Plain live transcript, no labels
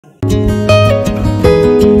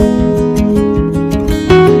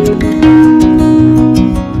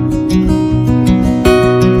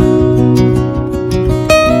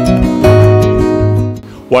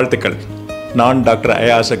வாழ்த்துக்கள். நான் doctor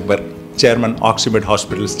Ayaz Akbar, chairman ஆக்சிமெட்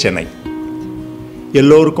hospitals Chennai.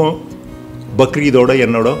 எல்லோருக்கும் பக்ரீதோட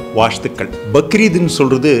என்னோட வாழ்த்துக்கள். பக்ரீதுன்னு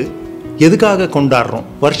சொல்கிறது எதுக்காக கொண்டாடுறோம்?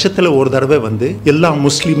 வருஷத்தில் ஒரு தடவை எல்லா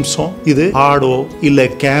முஸ்லிம்ஸும் இது ஆடோ இல்லை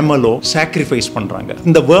கேமலோ சாக்ரிஃபைஸ் பண்ணுறாங்க.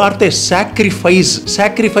 இந்த வார்த்தை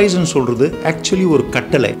சாக்ரிஃபைஸ்ன்னு சொல்கிறது ஆக்சுவலி ஒரு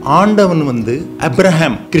கட்டளை. ஆண்டவன்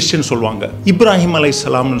அப்ரஹாம் கிறிஸ்டியன் சொல்லுவாங்க, இப்ராஹிம்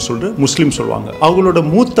அலைஹிஸ்ஸலாம்னு சொல்லிட்டு முஸ்லீம் சொல்லுவாங்க. அவங்களோட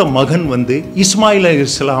மூத்த மகன் இஸ்மாயில்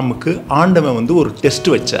அலைஹிஸ்ஸலாமுக்கு ஆண்டவன் ஒரு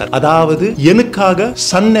டெஸ்ட் வச்சார். அதாவது எனக்காக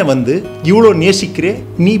சன்னை இவ்வளோ நேசிக்கிறே,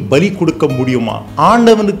 நீ பலி கொடுக்க முடியுமா?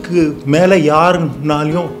 ஆண்டவனுக்கு மேலே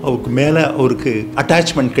யாருனாலையும் அவருக்கு மேலே அவருக்கு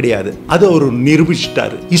அட்டாச்மெண்ட் கிடையாது. அது அவர்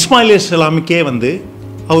நிரூபிச்சிட்டாரு. இஸ்மாயில் அலைஹிஸ்ஸலாமுக்கே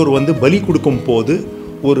அவர் பலி கொடுக்கும் போது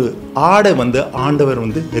ஒரு ஆடை ஆண்டவர்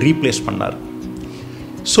ரீப்ளேஸ் பண்ணார்.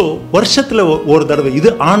 ஸோ வருஷத்தில் ஒரு தடவை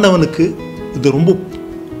இது ஆண்டவனுக்கு இது ரொம்ப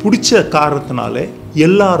பிடிச்ச காரணத்தினால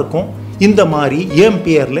எல்லாருக்கும் இந்த மாதிரி என்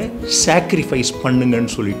பேரில் சாக்ரிஃபைஸ்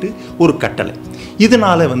பண்ணுங்கன்னு சொல்லிட்டு ஒரு கட்டளை.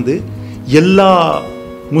 இதனால் எல்லா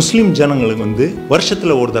முஸ்லீம் ஜனங்களுக்கு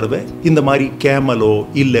வருஷத்தில் ஒரு தடவை இந்த மாதிரி கேமலோ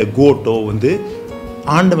இல்லை கோட்டோ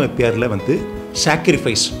ஆண்டவன் பேரில்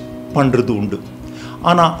சாக்ரிஃபைஸ் பண்ணுறது உண்டு.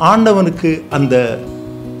 ஆனால் ஆண்டவனுக்கு அந்த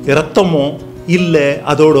இரத்தமோ இல்லை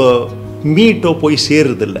அதோட மீட்டோ போய்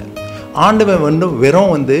சேருறதில்லை. ஆண்டவன்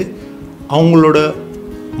வெறும் அவங்களோட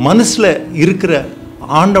மனசில் இருக்கிற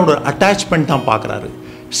ஆண்டவோட அட்டாச்மெண்ட் தான் பார்க்குறாரு.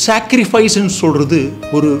 சாக்ரிஃபைஸ்ன்னு சொல்கிறது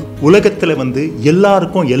ஒரு உலகத்தில்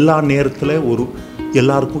எல்லாருக்கும் எல்லா நேரத்தில்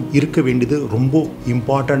எல்லாருக்கும் இருக்க வேண்டியது ரொம்ப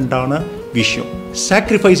இம்பார்ட்டண்ட்டான விஷயம்.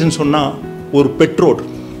 சாக்ரிஃபைஸ்ன்னு சொன்னால் ஒரு பெற்றோர்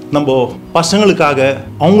நம்ம பசங்களுக்காக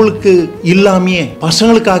அவங்களுக்கு இல்லாமையே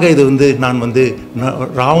பசங்களுக்காக இது நான்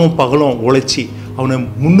ராவும் பகலும் உழைச்சி அவனை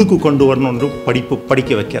முன்னுக்கு கொண்டு வரணும்னு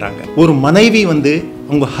படிக்க வைக்கிறாங்க. ஒரு மனைவி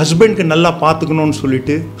அவங்க ஹஸ்பண்டுக்கு நல்லா பார்த்துக்கணும்னு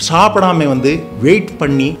சொல்லிட்டு சாப்பிடாம வெயிட்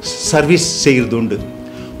பண்ணி சர்வீஸ் செய்கிறது உண்டு.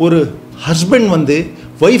 ஒரு ஹஸ்பண்ட்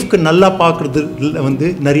ஒய்ஃப்க்கு நல்லா பார்க்குறதுல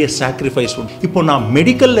நிறைய சாக்ரிஃபைஸ் உண்டு. இப்போ நான்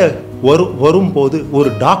மெடிக்கலில் வரும்போது ஒரு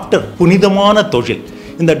டாக்டர் புனிதமான தொழில்.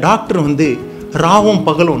 இந்த டாக்டர் ராவும்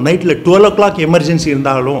பகலும் நைட்டில் 12 o'clock எமர்ஜென்சி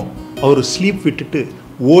இருந்தாலும் அவர் ஸ்லீப் விட்டுட்டு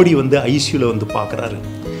ஓடி ஐசியூவில் பார்க்குறாரு.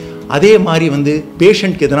 அதே மாதிரி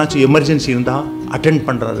பேஷண்ட்க்கு எதனாச்சும் எமர்ஜென்சி இருந்தால் அட்டென்ட்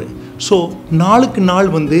பண்ணுறாரு. ஸோ நாளுக்கு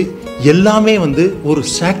நாள் எல்லாமே ஒரு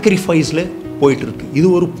சாக்ரிஃபைஸில் போயிட்டுருக்கு. இது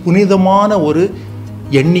ஒரு புனிதமான ஒரு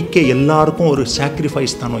எண்ணிக்கை. எல்லாருக்கும் ஒரு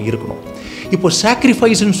சாக்ரிஃபைஸ் தானே இருக்கணும். இப்போ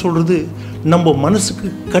சாக்ரிஃபைஸ்ன்னு சொல்கிறது நம்ம மனசுக்கு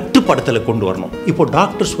கட்டுப்படுத்தலை கொண்டு வரணும். இப்போ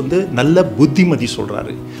டாக்டர்ஸ் நல்ல புத்திமதி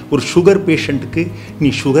சொல்கிறாரு. ஒரு சுகர் பேஷண்ட்டுக்கு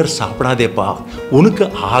நீ சுகர் சாப்பிடாதேப்பா, உனக்கு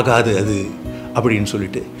ஆகாது அது அப்படின்னு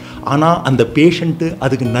சொல்லிட்டு. ஆனால் அந்த பேஷண்ட்டு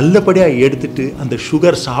அதுக்கு நல்லபடியாக எடுத்துட்டு அந்த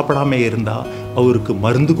சுகர் சாப்பிடாமல் இருந்தால் அவருக்கு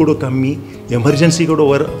மருந்து கூட கம்மி, எமர்ஜென்சி கூட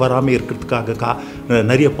வராமல் இருக்கிறதுக்காக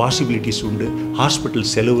நிறைய பாசிபிலிட்டிஸ் உண்டு. ஹாஸ்பிட்டல்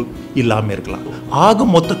செலவு இல்லாமல் இருக்கலாம். ஆக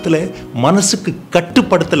மொத்தத்தில் மனசுக்கு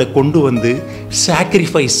கட்டுப்படுத்தலை கொண்டு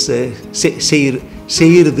சாக்ரிஃபைஸ்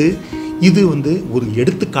செய்கிறது இது ஒரு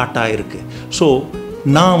எடுத்துக்காட்டாக இருக்குது. ஸோ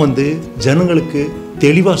நான் ஜனங்களுக்கு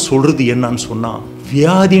தெளிவாக சொல்கிறது என்னன்னு சொன்னால்,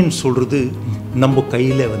 வியாதின்னு சொல்கிறது நம்ம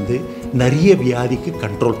கையில் நிறைய வியாதிக்கு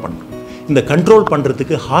கண்ட்ரோல் பண்ணுறோம். இந்த கண்ட்ரோல்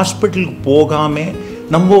பண்ணுறதுக்கு ஹாஸ்பிட்டலுக்கு போகாமல்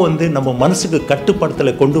நம்ம நம்ம மனசுக்கு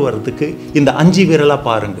கட்டுப்படுத்தலை கொண்டு வர்றதுக்கு இந்த 5 விரலாக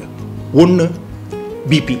பாருங்கள். 1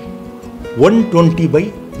 பிபி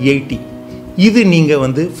 120/80 இது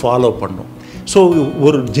நீங்கள் ஃபாலோ பண்ணணும். ஸோ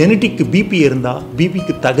ஒரு ஜெனட்டிக் பிபி இருந்தால்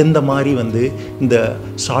பிபிக்கு தகுந்த மாதிரி இந்த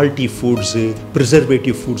சால்ட்டி ஃபுட்ஸு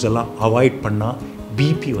ப்ரிசர்வேட்டிவ் ஃபுட்ஸ் எல்லாம் அவாய்ட் பண்ணால்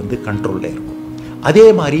பிபி கண்ட்ரோலில் இருக்கும். அதே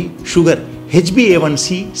மாதிரி சுகர் HbA1c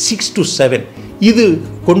 6 to 7 இது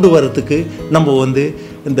கொண்டு வரத்துக்கு நம்ம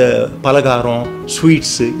இந்த பலகாரம்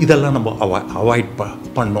ஸ்வீட்ஸு இதெல்லாம் நம்ம அவாய்ட்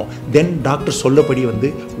பண்ணோம். தென் டாக்டர் சொல்லபடி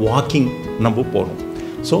வாக்கிங் நம்ம போகணும்.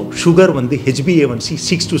 ஸோ சுகர் HbA1c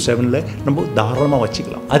 6 to 7 நம்ம தாராளமாக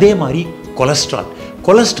வச்சுக்கலாம். அதே மாதிரி cholesterol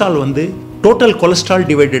total cholesterol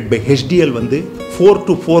divided by HDL 4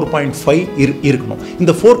 to 4.5 இருக்கணும்.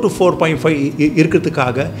 இந்த 4 to 4.5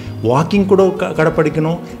 இருக்கிறதுக்காக வாக்கிங் கூட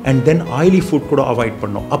கடைப்பிடிக்கணும். அண்ட் தென் ஆயிலி ஃபுட் கூட அவாய்ட்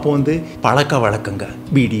பண்ணணும். அப்போ பழக்க வழக்கங்க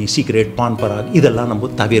பீடி, சிகரெட், பான் பராக் இதெல்லாம்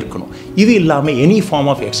நம்ம தவிர்க்கணும். இது இல்லாமல் எனி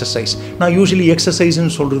ஃபார்ம் ஆஃப் எக்ஸசைஸ். நான் யூஸ்வலி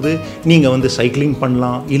எக்ஸசைஸ்ன்னு சொல்கிறது நீங்கள் சைக்கிளிங்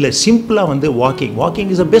பண்ணலாம், இல்லை சிம்பிளாக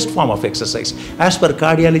walking is a best form of exercise. As per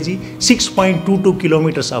cardiology 6.22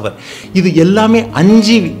 km/h. இது எல்லாமே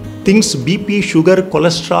 5 things: BP, sugar,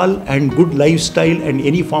 cholesterol and good lifestyle and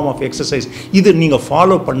any form of exercise. இது நீங்கள்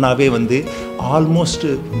ஃபாலோ பண்ணாவே ஆல்மோஸ்ட்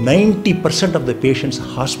 90% ஆஃப் த பேஷண்ட்ஸ்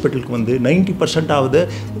ஹாஸ்பிட்டலுக்கு 90% ஆஃப் த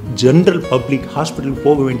ஜென்ரல் பப்ளிக் ஹாஸ்பிட்டலுக்கு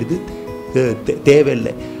போக வேண்டியது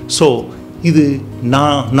தேவையில்லை. ஸோ இது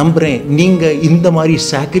நான் நம்புகிறேன். நீங்கள் இந்த மாதிரி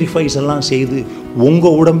சாக்ரிஃபைஸ் எல்லாம் செய்து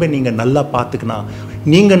உங்கள் உடம்பை நீங்கள் நல்லா பார்த்துக்கினா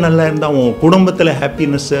நீங்கள் நல்லா இருந்தால் உங்கள் குடும்பத்தில்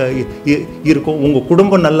ஹாப்பினஸ் இருக்கும். உங்கள்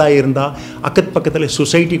குடும்பம் நல்லா இருந்தால் அக்கத்து பக்கத்தில்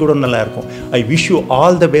சொசைட்டி கூட நல்லா இருக்கும். I wish you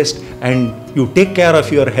all the best and you take care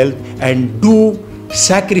of your health and two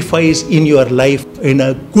sacrifice in your life in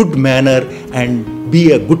a good manner and be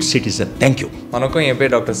a good citizen. Thank you. வணக்கம், என்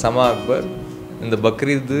பேர் doctor சமா அக்பர். இந்த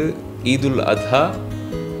பக்ரீத் ஈதுல் அத்ஹா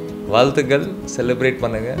வாழ்த்துக்கள். Celebrate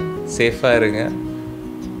பண்ணுங்கள், சேஃபாக இருங்க,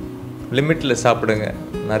 லிமிட்டில் சாப்பிடுங்க,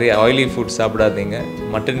 நிறைய ஆயிலி ஃபுட் சாப்பிடாதீங்க.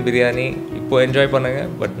 மட்டன் பிரியாணி இப்போது என்ஜாய் பண்ணுங்கள்,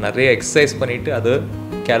 பட் நிறைய எக்ஸசைஸ் பண்ணிவிட்டு அது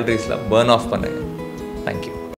கேலரிஸ்லாம் பர்ன் ஆஃப் பண்ணுங்கள். தேங்க்யூ.